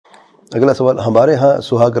اگلا سوال، ہمارے ہاں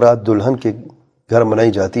سہاگ رات دلہن کے گھر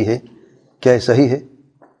منائی جاتی ہے، کیا یہ صحیح ہے؟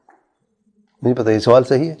 نہیں پتہ، یہ سوال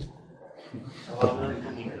صحیح ہے؟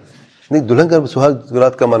 نہیں، دلہن کا سہاگ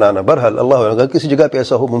رات کا منانا، بہرحال اللہ اگر کسی جگہ پہ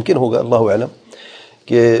ایسا ہو، ممکن ہوگا، اللہ اعلم،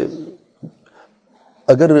 کہ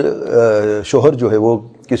اگر شوہر جو ہے وہ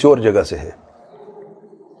کسی اور جگہ سے ہے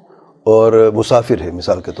اور مسافر ہے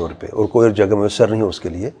مثال کے طور پہ، اور کوئی اور جگہ میسر نہیں ہو اس کے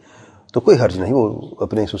لیے، تو کوئی حرج نہیں، وہ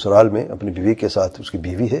اپنے سسرال میں اپنی بیوی کے ساتھ، اس کی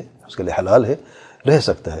بیوی ہے، اس کے لیے حلال ہے، رہ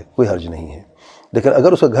سکتا ہے، کوئی حرج نہیں ہے۔ لیکن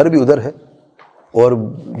اگر اس کا گھر بھی ادھر ہے، اور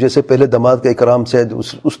جیسے پہلے داماد کا اکرام سے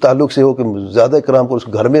اس تعلق سے ہو کہ زیادہ اکرام کو اس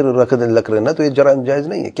گھر میں رکھ لینا، تو یہ جائز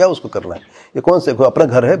نہیں ہے۔ کیا اس کو کرنا ہے؟ یہ کون سے اپنا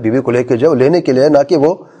گھر ہے، بیوی کو لے کے جاؤ، لینے کے لیے، نہ کہ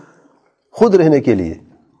وہ خود رہنے کے لیے۔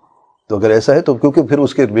 تو اگر ایسا ہے تو کیونکہ پھر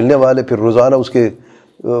اس کے ملنے والے، پھر روزانہ اس کے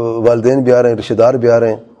والدین بھی آ رہے ہیں، رشتہ دار بھی آ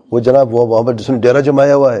رہے ہیں، وہ جناب وہ وہاں پر جس نے ڈیرا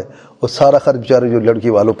جمایا ہوا ہے، اور سارا خرچ بیچارے جو لڑکی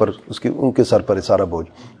والوں پر، ان کے سر پر ہے سارا بوجھ،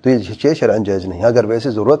 تو یہ شرعاً جائز نہیں ہے۔ اگر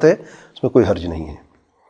ویسے ضرورت ہے، اس میں کوئی حرج نہیں ہے۔